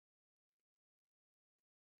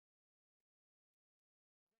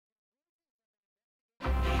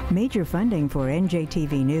Major funding for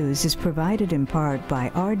NJTV News is provided in part by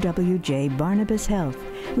RWJ Barnabas Health.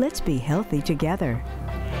 Let's be healthy together.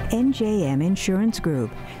 NJM Insurance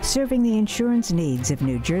Group, serving the insurance needs of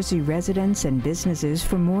New Jersey residents and businesses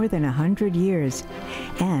for more than 100 years.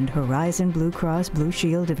 And Horizon Blue Cross Blue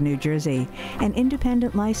Shield of New Jersey, an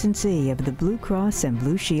independent licensee of the Blue Cross and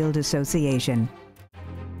Blue Shield Association.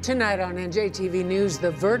 Tonight on NJTV News,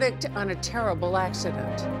 the verdict on a terrible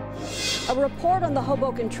accident. A report on the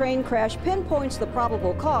Hoboken train crash pinpoints the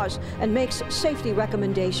probable cause and makes safety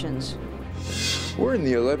recommendations. We're in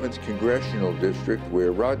the 11th Congressional District,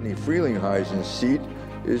 where Rodney Frelinghuysen's seat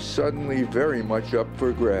is suddenly very much up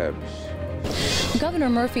for grabs. Governor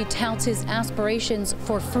Murphy touts his aspirations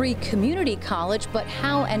for free community college, but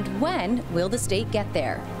how and when will the state get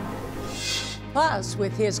there? Plus,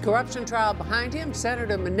 with his corruption trial behind him,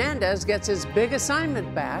 Senator Menendez gets his big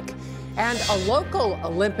assignment back. And a local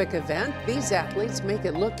Olympic event, these athletes make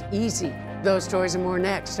it look easy. Those stories and more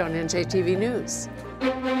next on NJTV News.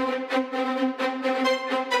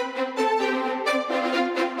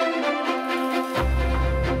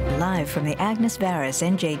 Live from the Agnes Varus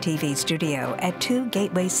NJTV studio at 2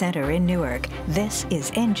 Gateway Center in Newark, this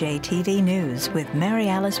is NJTV News with Mary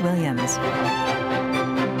Alice Williams.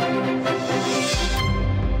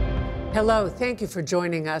 Hello, thank you for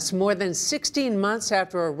joining us. More than 16 months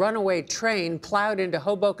after a runaway train plowed into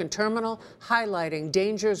Hoboken Terminal, highlighting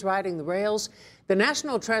dangers riding the rails, the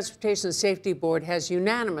National Transportation Safety Board has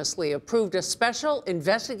unanimously approved a special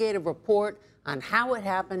investigative report on how it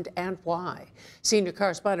happened and why. Senior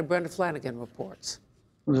correspondent Brenda Flanagan reports.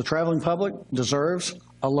 The traveling public deserves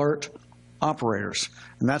alert operators,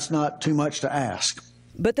 and that's not too much to ask.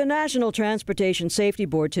 But the National Transportation Safety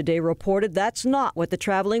Board today reported that's not what the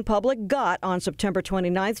traveling public got on September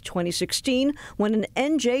 29, 2016, when an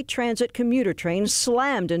NJ Transit commuter train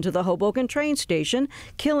slammed into the Hoboken train station,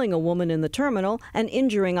 killing a woman in the terminal and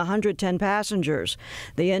injuring 110 passengers.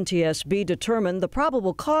 The NTSB determined the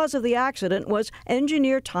probable cause of the accident was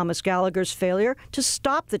engineer Thomas Gallagher's failure to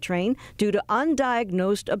stop the train due to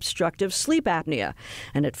undiagnosed obstructive sleep apnea,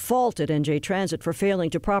 and it faulted NJ Transit for failing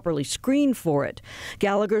to properly screen for it.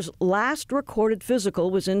 Gallagher's last recorded physical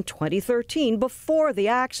was in 2013, before the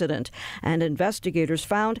accident, and investigators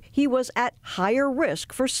found he was at higher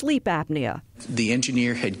risk for sleep apnea. The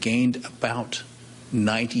engineer had gained about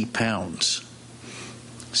 90 pounds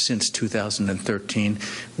since 2013,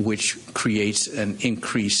 which creates an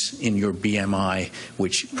increase in your BMI,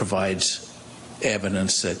 which provides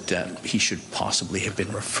evidence that he should possibly have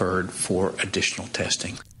been referred for additional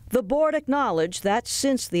testing. The board acknowledged that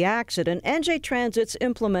since the accident, NJ Transit's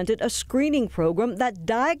implemented a screening program that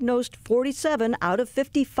diagnosed 47 out of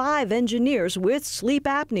 55 engineers with sleep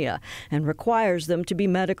apnea and requires them to be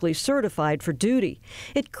medically certified for duty.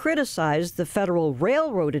 It criticized the Federal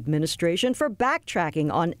Railroad Administration for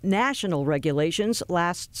backtracking on national regulations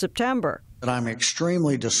last September. But I'm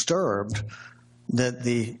extremely disturbed that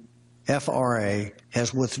the FRA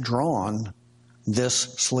has withdrawn this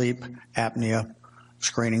sleep apnea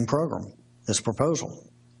screening program. This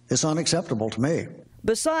proposal is unacceptable to me.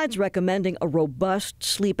 Besides recommending a robust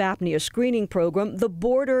sleep apnea screening program, the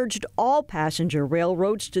board urged all passenger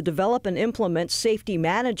railroads to develop and implement safety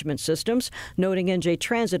management systems, noting NJ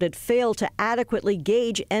Transit had failed to adequately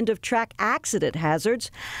gauge end-of-track accident hazards,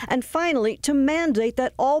 and finally to mandate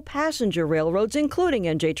that all passenger railroads, including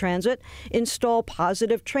NJ Transit, install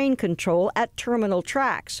positive train control at terminal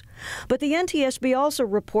tracks. But the NTSB also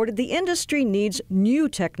reported the industry needs new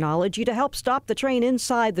technology to help stop the train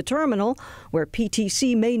inside the terminal, where PTC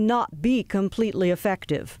may not be completely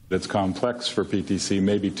effective. It's complex for PTC,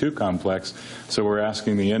 maybe too complex, so we're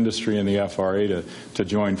asking the industry and the FRA to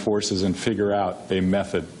join forces and figure out a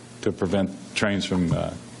method to prevent trains from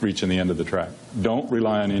reaching the end of the track. Don't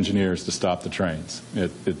rely on engineers to stop the trains.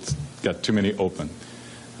 It's got too many open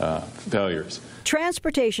failures.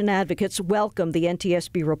 Transportation advocates welcome the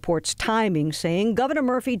NTSB report's timing, saying Governor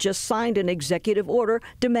Murphy just signed an executive order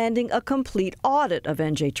demanding a complete audit of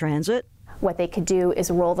NJ Transit. What they could do is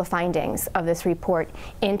roll the findings of this report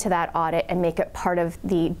into that audit and make it part of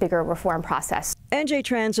the bigger reform process. NJ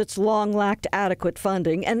Transit's long lacked adequate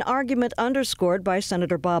funding, an argument underscored by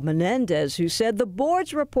Senator Bob Menendez, who said the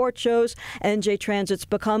board's report shows NJ Transit's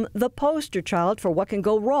become the poster child for what can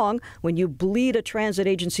go wrong when you bleed a transit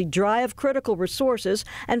agency dry of critical resources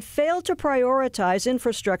and fail to prioritize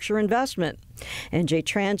infrastructure investment. NJ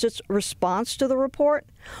Transit's response to the report?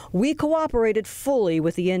 We cooperated fully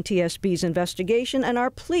with the NTSB's investigation and are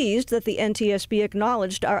pleased that the NTSB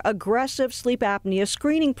acknowledged our aggressive sleep apnea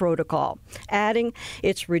screening protocol, adding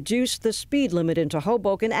it's reduced the speed limit into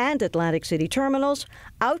Hoboken and Atlantic City terminals,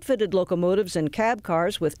 outfitted locomotives and cab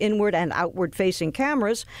cars with inward and outward-facing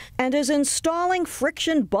cameras, and is installing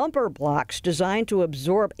friction bumper blocks designed to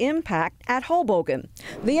absorb impact at Hoboken.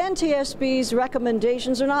 The NTSB's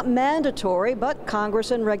recommendations are not mandatory, but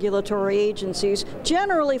Congress and regulatory agencies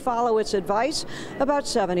generally follow its advice about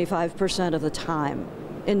 75% of the time.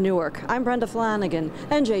 In Newark, I'm Brenda Flanagan,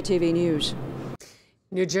 NJTV News.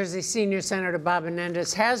 New Jersey Senior Senator Bob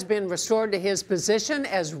Menendez has been restored to his position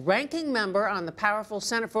as ranking member on the powerful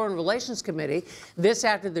Senate Foreign Relations Committee. This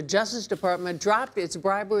after the Justice Department dropped its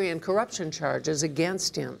bribery and corruption charges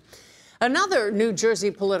against him. Another New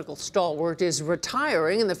Jersey political stalwart is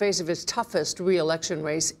retiring in the face of his toughest re-election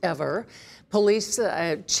race ever. Police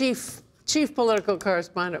Chief political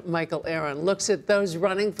correspondent Michael Aaron looks at those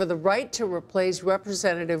running for the right to replace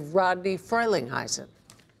Representative Rodney Frelinghuysen.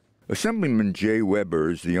 Assemblyman Jay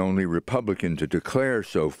Weber is the only Republican to declare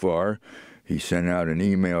so far. He sent out an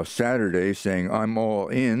email Saturday saying, "I'm all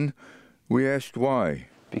in." We asked why.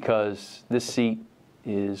 Because this seat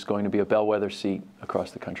is going to be a bellwether seat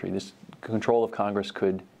across the country. This control of Congress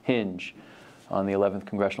could hinge on the 11th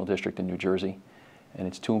Congressional District in New Jersey, and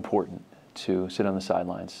it's too important to sit on the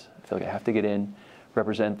sidelines. I feel like I have to get in,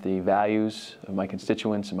 represent the values of my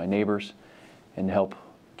constituents and my neighbors, and help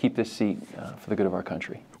keep this seat for the good of our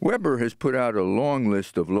country. Weber has put out a long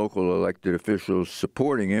list of local elected officials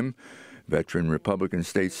supporting him. Veteran Republican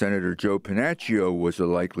State Senator Joe Panaccio was a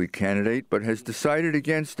likely candidate, but has decided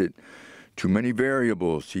against it. Too many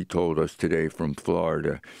variables, he told us today from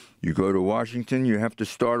Florida. You go to Washington, you have to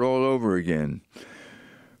start all over again.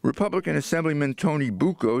 Republican Assemblyman Tony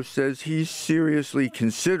Bucco says he's seriously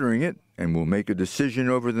considering it and will make a decision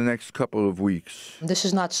over the next couple of weeks. This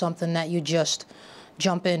is not something that you just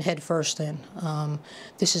jump in head first in.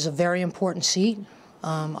 This is a very important seat.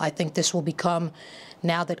 I think this will become,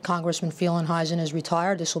 now that Congressman Frelinghuysen is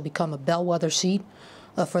retired, this will become a bellwether seat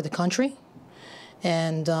for the country.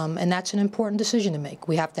 And that's an important decision to make.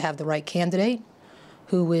 We have to have the right candidate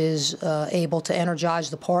who is able to energize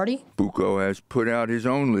the party. Bucco has put out his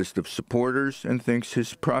own list of supporters and thinks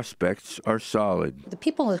his prospects are solid. The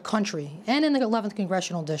people of the country and in the 11th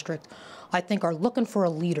Congressional District, I think, are looking for a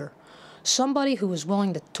leader. Somebody who is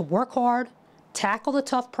willing to work hard, tackle the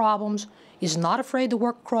tough problems, is not afraid to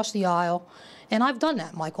work across the aisle. And I've done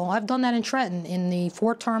that, Michael. I've done that in Trenton in the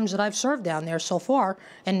 4 terms that I've served down there so far,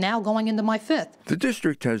 and now going into my 5th. The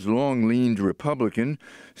district has long leaned Republican.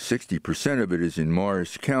 60% of it is in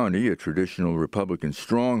Morris County, a traditional Republican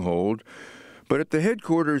stronghold. But at the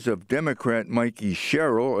headquarters of Democrat Mikey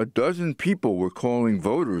Sherrill, a dozen people were calling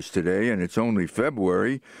voters today, and it's only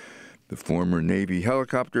February. The former Navy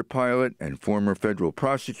helicopter pilot and former federal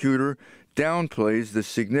prosecutor downplays the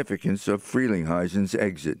significance of Frelinghuysen's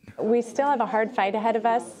exit. We still have a hard fight ahead of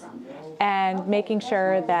us, and making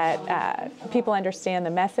sure that people understand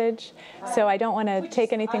the message. So I don't want to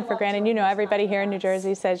take anything for granted. You know, everybody here in New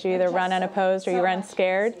Jersey says you either run unopposed or you run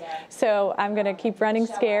scared. So I'm going to keep running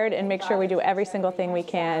scared and make sure we do every single thing we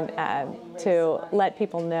can to let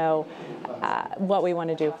people know what we want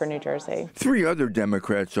to do for New Jersey. 3 other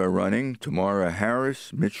Democrats are running: Tamara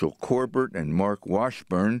Harris, Mitchell Corbett, and Mark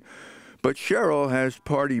Washburn. But Sherrill has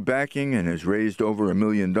party backing and has raised over $1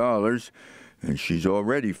 million, and she's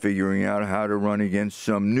already figuring out how to run against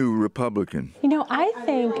some new Republican. You know, I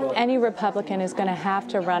think any Republican is going to have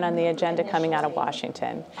to run on the agenda coming out of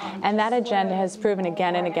Washington, and that agenda has proven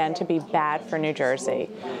again and again to be bad for New Jersey.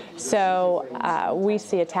 So we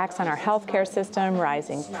see attacks on our health care system,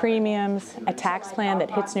 rising premiums, a tax plan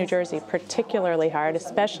that hits New Jersey particularly hard,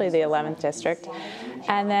 especially the 11th District,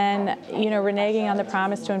 and then, you know, reneging on the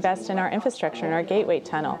promise to invest in our infrastructure and our Gateway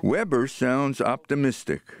Tunnel. Weber sounds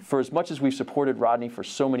optimistic. For as much as we've supported Rodney for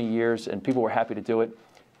so many years and people were happy to do it,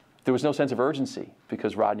 there was no sense of urgency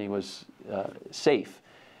because Rodney was safe.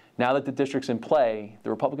 Now that the district's in play, the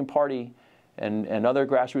Republican Party and other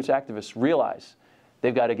grassroots activists realize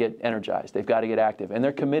they've got to get energized, they've got to get active, and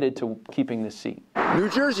they're committed to keeping this seat. New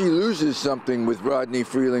Jersey loses something with Rodney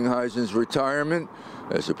Frelinghuysen's retirement.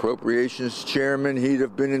 As Appropriations Chairman, he'd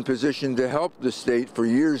have been in position to help the state for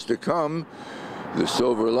years to come. The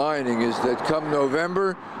silver lining is that come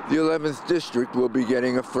November, the 11th District will be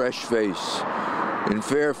getting a fresh face. In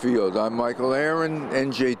Fairfield, I'm Michael Aaron,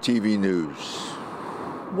 NJTV News.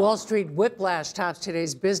 Wall Street whiplash tops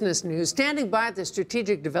today's business news. Standing by at the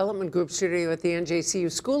Strategic Development Group studio at the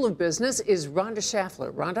NJCU School of Business is Rhonda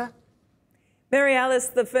Schaffler. Rhonda? Mary Alice,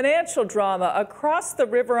 the financial drama across the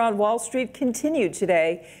river on Wall Street continued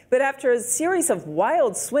today, but after a series of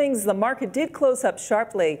wild swings, the market did close up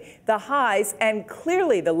sharply. The highs and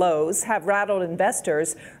clearly the lows have rattled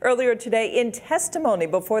investors. Earlier today, in testimony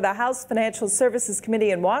before the House Financial Services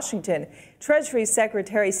Committee in Washington, Treasury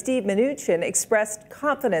Secretary Steve Mnuchin expressed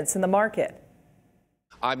confidence in the market.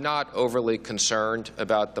 I'm not overly concerned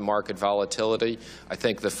about the market volatility. I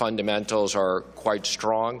think the fundamentals are quite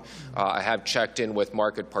strong. I have checked in with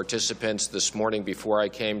market participants this morning before I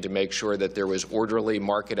came to make sure that there was orderly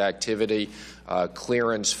market activity,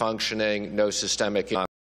 clearance functioning, no systemic.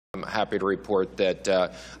 I'm happy to report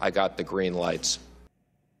that I got the green lights.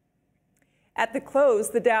 At the close,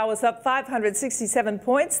 the Dow was up 567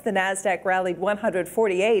 points. The Nasdaq rallied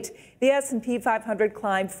 148. The S&P 500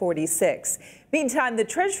 climbed 46. Meantime, the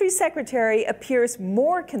Treasury Secretary appears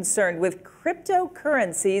more concerned with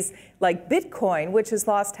cryptocurrencies like Bitcoin, which has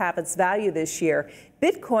lost half its value this year.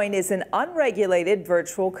 Bitcoin is an unregulated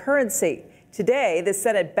virtual currency. Today, the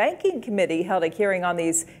Senate Banking Committee held a hearing on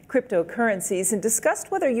these cryptocurrencies and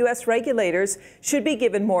discussed whether U.S. regulators should be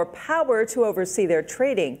given more power to oversee their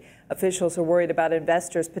trading. Officials are worried about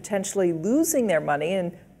investors potentially losing their money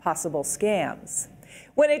in possible scams.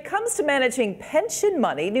 When it comes to managing pension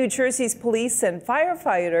money, New Jersey's police and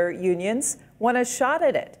firefighter unions want a shot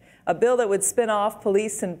at it. A bill that would spin off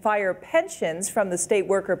police and fire pensions from the State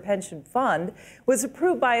Worker Pension Fund was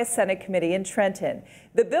approved by a Senate committee in Trenton.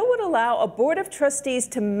 The bill would allow a board of trustees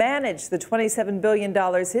to manage the $27 billion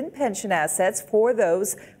in pension assets for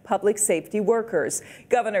those public safety workers.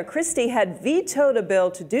 Governor Christie had vetoed a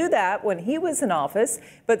bill to do that when he was in office,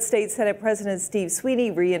 but State Senate President Steve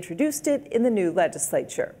Sweeney reintroduced it in the new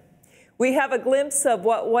legislature. We have a glimpse of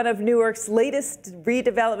what one of Newark's latest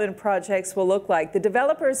redevelopment projects will look like. The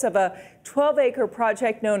developers of a 12-acre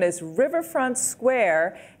project known as Riverfront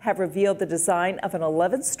Square have revealed the design of an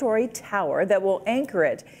 11-story tower that will anchor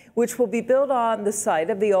it, which will be built on the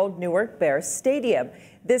site of the old Newark Bears Stadium.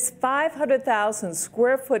 This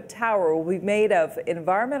 500,000-square-foot tower will be made of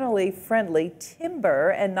environmentally friendly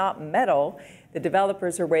timber and not metal. The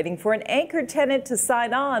developers are waiting for an anchor tenant to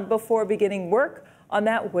sign on before beginning work on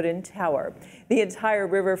that wooden tower. The entire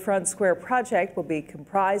Riverfront Square project will be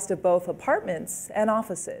comprised of both apartments and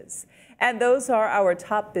offices. And those are our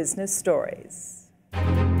top business stories.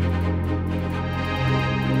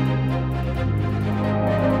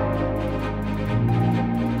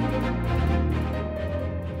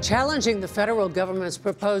 Challenging the federal government's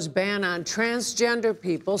proposed ban on transgender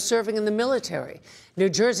people serving in the military. New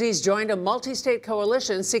Jersey's joined a multi-state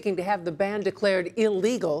coalition seeking to have the ban declared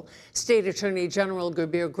illegal. State Attorney General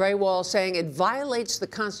Gurbir Grewal saying it violates the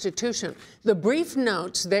Constitution. The brief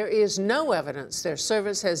notes there is no evidence their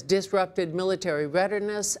service has disrupted military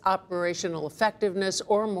readiness, operational effectiveness,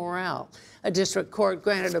 or morale. A district court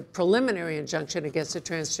granted a preliminary injunction against the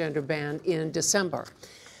transgender ban in December.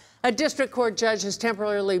 A district court judge has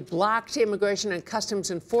temporarily blocked Immigration and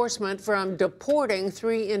Customs Enforcement from deporting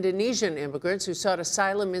 3 Indonesian immigrants who sought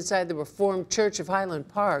asylum inside the Reformed Church of Highland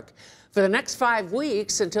Park. For the next 5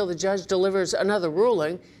 weeks, until the judge delivers another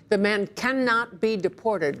ruling, the men cannot be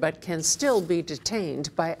deported but can still be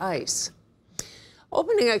detained by ICE.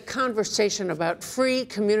 Opening a conversation about free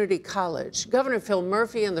community college, Governor Phil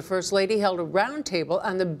Murphy and the First Lady held a roundtable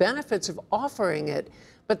on the benefits of offering it.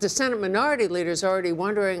 But the Senate minority leader is already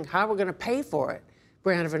wondering how we're going to pay for it.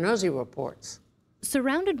 Brianna Vannozzi reports.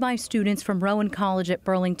 Surrounded by students from Rowan College at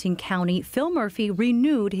Burlington County, Phil Murphy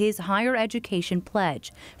renewed his higher education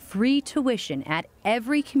pledge: free tuition at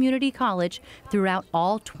every community college throughout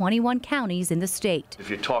all 21 counties in the state. If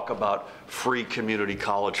you talk about free community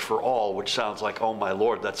college for all, which sounds like, oh my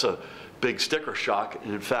Lord, that's a big sticker shock.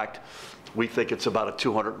 And in fact, we think it's about a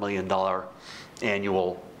 $200 million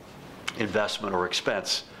annual investment or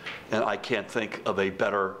expense, and I can't think of a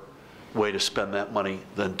better way to spend that money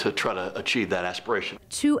than to try to achieve that aspiration.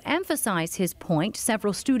 To emphasize his point,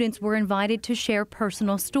 several students were invited to share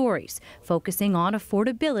personal stories, focusing on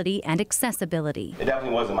affordability and accessibility. It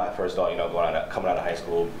definitely wasn't my first thought, coming out of high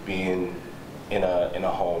school, being in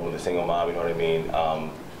a home with a single mom, you know what I mean?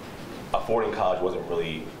 Affording college wasn't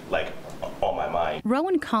really on my mind.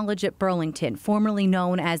 Rowan College at Burlington, formerly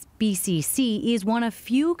known as BCC, is one of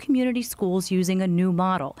few community schools using a new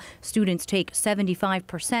model. Students take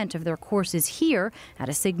 75% of their courses here at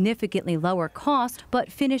a significantly lower cost,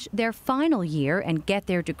 but finish their final year and get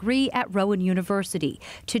their degree at Rowan University.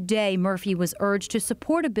 Today, Murphy was urged to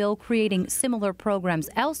support a bill creating similar programs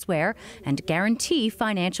elsewhere and guarantee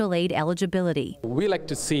financial aid eligibility. We like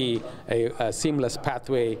to see a seamless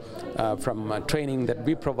pathway from training that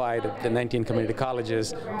we provide at the 19 community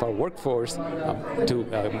colleges for workforce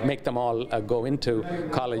to make them all go into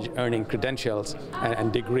college earning credentials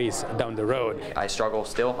and degrees down the road. I struggle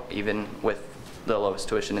still, even with the lowest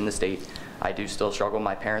tuition in the state. I do still struggle.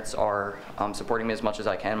 My parents are supporting me as much as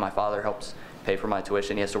I can. My father helps pay for my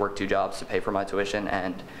tuition. He has to work 2 jobs to pay for my tuition,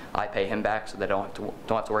 and I pay him back so that I don't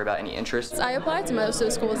have to worry about any interest. I applied to most of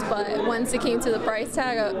the schools, but once it came to the price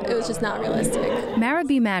tag, it was just not realistic.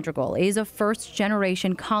 Marabee Madrigal is a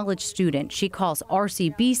first-generation college student. She calls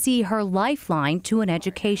RCBC her lifeline to an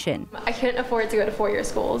education. I couldn't afford to go to 4-year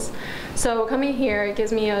schools, so coming here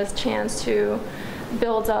gives me a chance to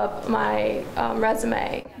build up my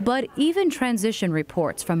resume. But even transition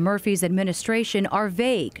reports from Murphy's administration are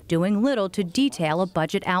vague, doing little to detail a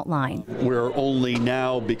budget outline. We're only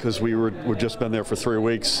now, because we've just been there for 3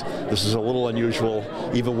 weeks, this is a little unusual,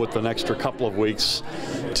 even with an extra couple of weeks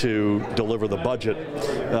to deliver the budget.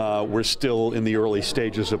 We're still in the early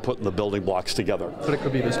stages of putting the building blocks together. But it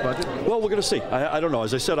could be this budget? Well, we're going to see. I don't know.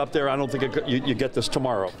 As I said up there, I don't think you get this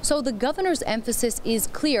tomorrow. So the governor's emphasis is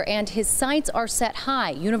clear, and his sights are set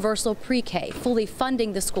high: universal pre-K, fully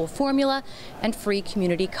funding the school formula, and free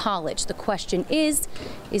community college. The question is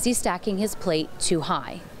he stacking his plate too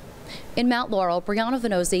high? In Mount Laurel, Brianna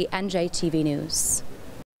Venozzi, NJTV News.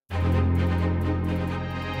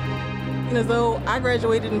 As though I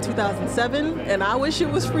graduated in 2007, and I wish it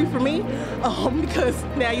was free for me, because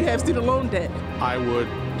now you have student loan debt. I would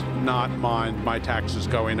not mind my taxes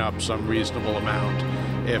going up some reasonable amount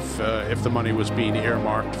if the money was being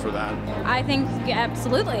earmarked for that. I think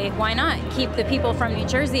absolutely. Why not? Keep the people from New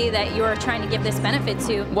Jersey that you're trying to give this benefit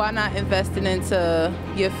to. Why not investing into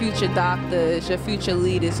your future doctors, your future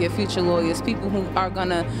leaders, your future lawyers, people who are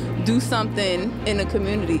gonna do something in the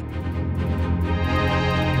community?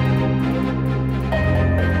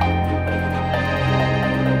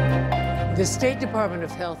 The State Department of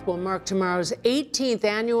Health will mark tomorrow's 18th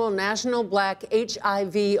annual National Black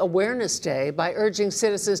HIV Awareness Day by urging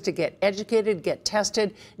citizens to get educated, get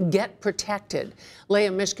tested, get protected. Leah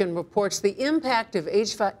Mishkin reports the impact of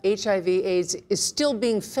HIV/AIDS is still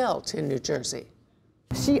being felt in New Jersey.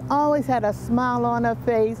 She always had a smile on her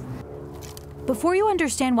face. Before you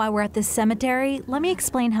understand why we're at this cemetery, let me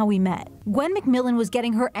explain how we met. Gwen McMillan was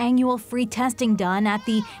getting her annual free testing done at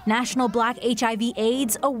the National Black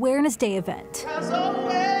HIV/AIDS Awareness Day event.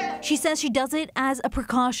 She says she does it as a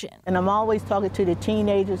precaution. And I'm always talking to the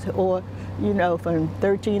teenagers or, from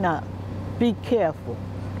 13 up. Be careful.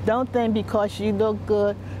 Don't think because you look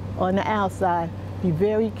good on the outside, be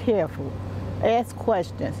very careful. Ask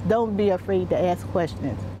questions. Don't be afraid to ask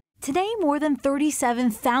questions. Today, more than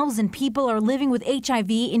 37,000 people are living with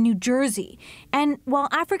HIV in New Jersey. And while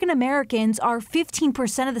African Americans are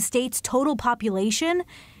 15% of the state's total population,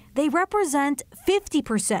 they represent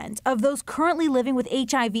 50% of those currently living with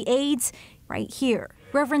HIV/AIDS right here.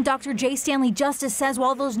 Reverend Dr. J. Stanley Justice says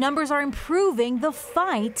while those numbers are improving, the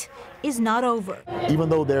fight is not over. Even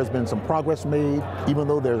though there's been some progress made, even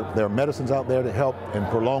though there are medicines out there to help and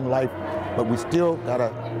prolong life, but we still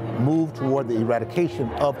gotta move toward the eradication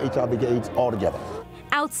of HIV/AIDS altogether.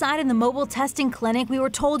 Outside in the mobile testing clinic, we were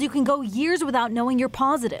told you can go years without knowing you're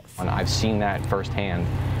positive. And I've seen that firsthand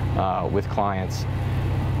with clients.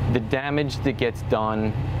 The damage that gets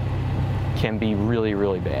done can be really,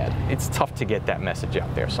 really bad. It's tough to get that message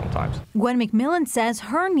out there sometimes. Gwen McMillan says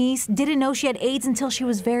her niece didn't know she had AIDS until she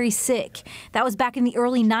was very sick. That was back in the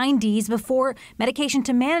early 90s, before medication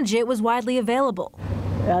to manage it was widely available.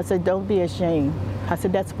 I said, don't be ashamed. I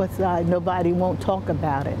said, that's what's nobody won't talk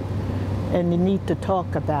about it. And you need to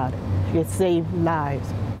talk about it. It saved lives.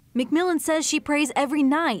 McMillan says she prays every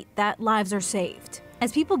night that lives are saved.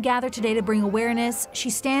 As people gather today to bring awareness, she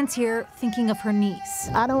stands here thinking of her niece.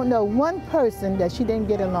 I don't know one person that she didn't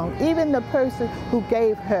get along, even the person who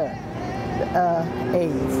gave her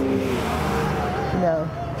AIDS.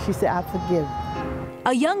 She said, I forgive you.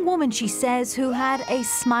 A young woman, she says, who had a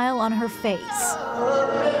smile on her face.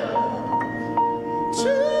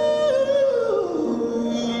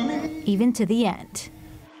 Even to the end.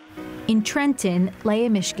 In Trenton, Leah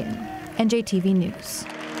Mishkin, NJTV News.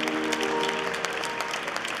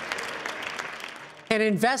 An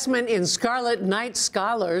investment in Scarlet Knight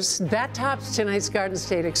scholars, that tops tonight's Garden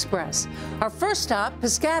State Express. Our first stop,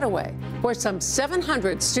 Piscataway, where some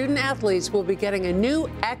 700 student athletes will be getting a new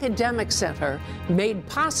academic center made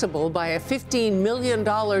possible by a $15 million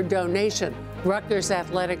donation, Rutgers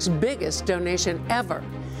Athletics' biggest donation ever.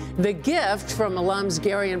 The gift from alums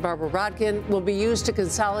Gary and Barbara Rodkin will be used to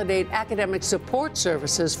consolidate academic support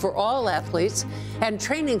services for all athletes and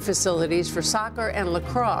training facilities for soccer and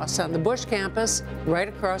lacrosse on the Bush campus right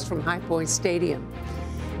across from High Point Stadium.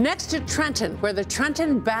 Next to Trenton, where the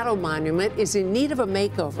Trenton Battle Monument is in need of a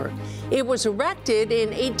makeover. It was erected in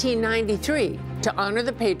 1893 to honor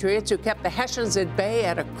the patriots who kept the Hessians at bay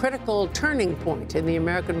at a critical turning point in the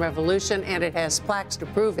American Revolution, and it has plaques to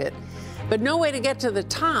prove it. But no way to get to the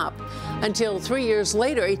top until 3 years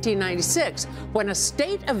later, 1896, when a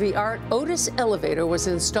state-of-the-art Otis elevator was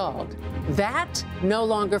installed. That no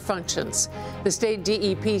longer functions. The state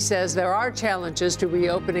DEP says there are challenges to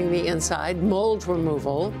reopening the inside: mold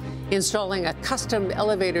removal, installing a custom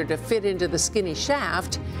elevator to fit into the skinny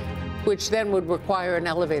shaft, which then would require an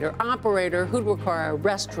elevator operator who'd require a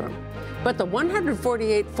restroom. But the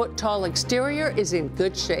 148-foot tall exterior is in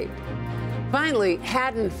good shape. Finally,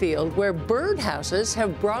 Haddonfield, where birdhouses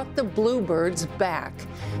have brought the bluebirds back.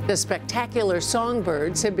 The spectacular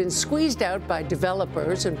songbirds have been squeezed out by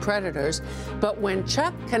developers and predators, but when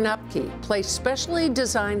Chuck Kanupke placed specially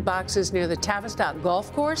designed boxes near the Tavistock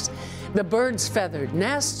Golf Course, the birds feathered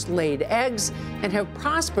nests, laid eggs, and have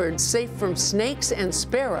prospered safe from snakes and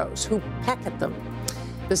sparrows who peck at them.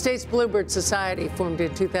 The state's Bluebird Society, formed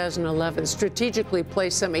in 2011, strategically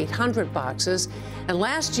placed some 800 boxes, and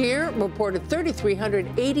last year reported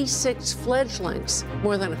 3,386 fledglings,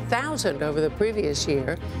 more than 1,000 over the previous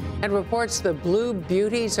year, and reports the Blue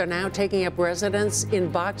Beauties are now taking up residence in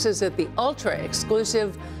boxes at the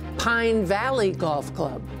ultra-exclusive Pine Valley Golf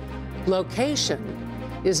Club. Location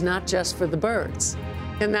is not just for the birds.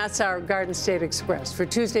 And that's our Garden State Express for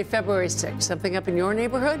Tuesday, February 6th. Something up in your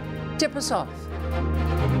neighborhood? Tip us off.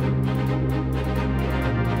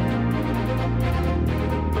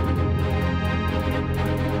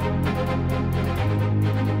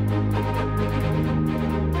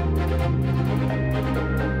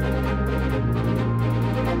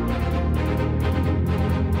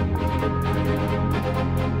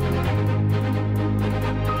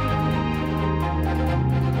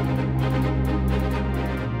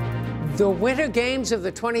 The Winter Games of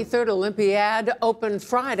the 23rd Olympiad opened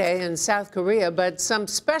Friday in South Korea, but some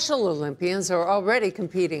special Olympians are already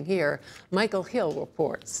competing here. Michael Hill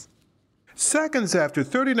reports. Seconds after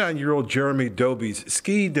 39-year-old Jeremy Dobies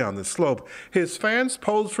skied down the slope, his fans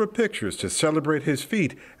posed for pictures to celebrate his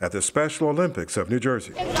feat at the Special Olympics of New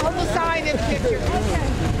Jersey.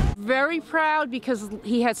 Very proud because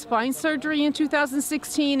he had spine surgery in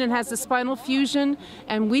 2016 and has a spinal fusion,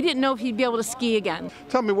 and we didn't know if he'd be able to ski again.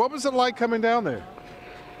 Tell me, what was it like coming down there?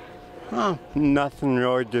 Oh, nothing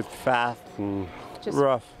really, just fast and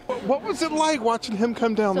rough. What was it like watching him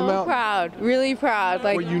come down the mountain? So proud, really proud.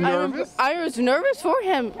 Like, were you nervous? I was nervous for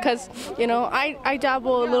him because, you know, I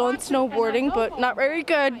dabble a little in snowboarding, but not very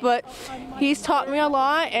good. But he's taught me a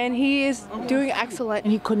lot, and he is doing excellent.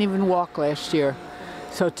 And he couldn't even walk last year.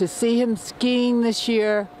 So to see him skiing this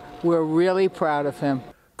year, we're really proud of him.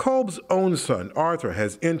 Kolb's own son, Arthur,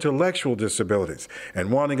 has intellectual disabilities,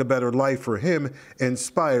 and wanting a better life for him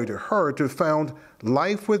inspired her to found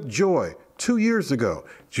Life with Joy 2 years ago.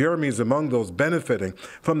 Jeremy is among those benefiting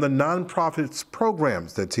from the nonprofit's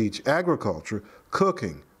programs that teach agriculture,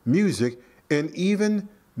 cooking, music, and even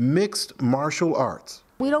mixed martial arts.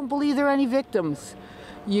 We don't believe there are any victims.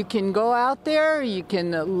 You can go out there, you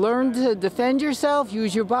can learn to defend yourself,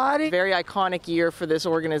 use your body. Very iconic year for this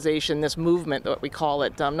organization, this movement, what we call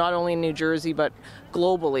it, not only in New Jersey, but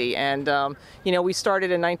globally. And, you know, we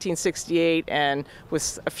started in 1968 and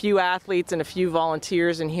with a few athletes and a few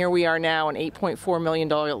volunteers, and here we are now, an $8.4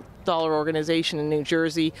 million organization in New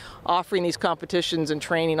Jersey, offering these competitions and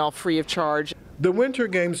training all free of charge. The Winter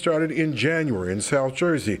Games started in January in South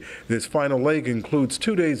Jersey. This final leg includes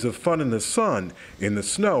 2 days of fun in the sun, in the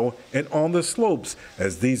snow, and on the slopes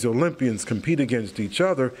as these Olympians compete against each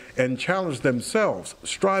other and challenge themselves,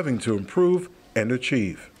 striving to improve and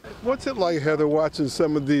achieve. What's it like, Heather, watching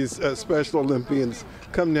some of these Special Olympians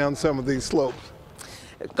come down some of these slopes?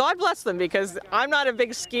 God bless them, because I'm not a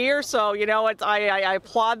big skier, so you know I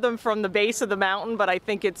applaud them from the base of the mountain. But I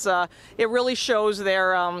think it really shows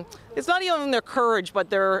their it's not even their courage,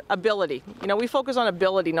 but their ability. You know, we focus on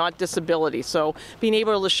ability, not disability. So being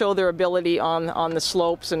able to show their ability on the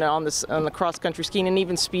slopes and on the cross country skiing and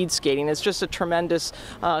even speed skating is just a tremendous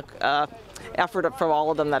effort for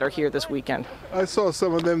all of them that are here this weekend. I saw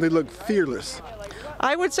some of them; they look fearless.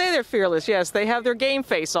 I would say they're fearless, yes. They have their game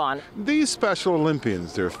face on. These Special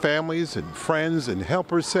Olympians, their families and friends and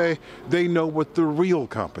helpers say they know what the real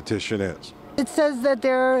competition is. It says that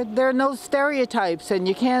there are no stereotypes, and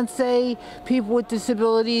you can't say people with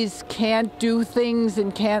disabilities can't do things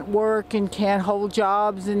and can't work and can't hold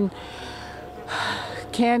jobs and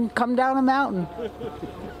can't come down a mountain.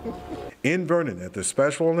 In Vernon at the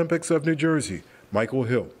Special Olympics of New Jersey, Michael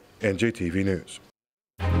Hill, NJTV News.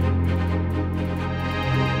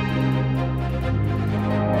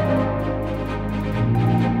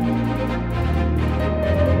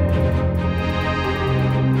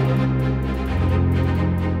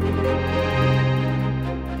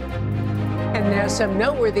 Plus, some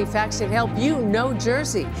noteworthy facts that help you know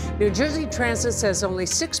Jersey. New Jersey Transit says only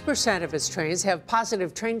 6% of its trains have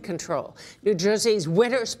positive train control. New Jersey's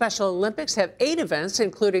Winter Special Olympics have 8 events,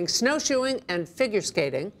 including snowshoeing and figure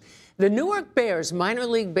skating. The Newark Bears minor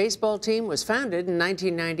league baseball team was founded in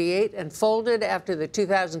 1998 and folded after the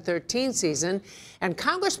 2013 season. And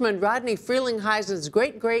Congressman Rodney Frelinghuysen's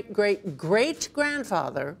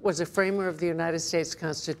great-great-great-grandfather was a framer of the United States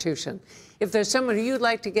Constitution. If there's someone who you'd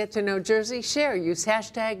like to get to know Jersey, share. Use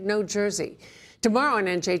 #KnowJersey. Tomorrow on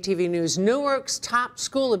NJTV News, Newark's top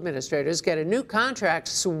school administrators get a new contract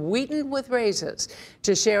sweetened with raises.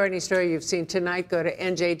 To share any story you've seen tonight, go to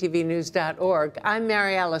njtvnews.org. I'm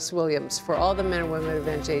Mary Alice Williams. For all the men and women of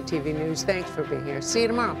NJTV News, thanks for being here. See you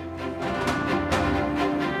tomorrow.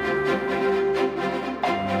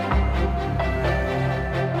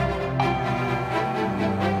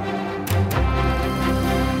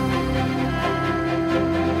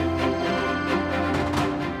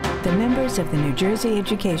 Members of the New Jersey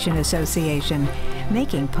Education Association,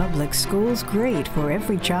 making public schools great for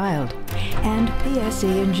every child. And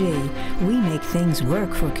PSE&G, we make things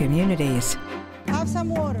work for communities. Have some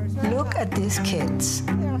water. Look at these kids.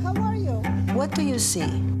 How are you? What do you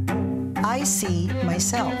see? I see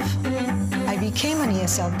myself. I became an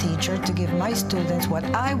ESL teacher to give my students what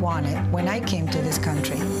I wanted when I came to this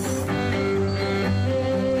country.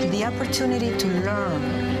 The opportunity to learn,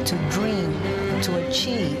 to dream, to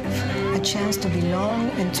achieve, a chance to belong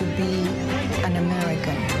and to be an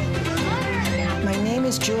American. My name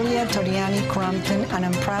is Julia Toriani Crompton, and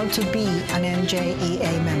I'm proud to be an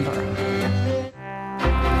NJEA member.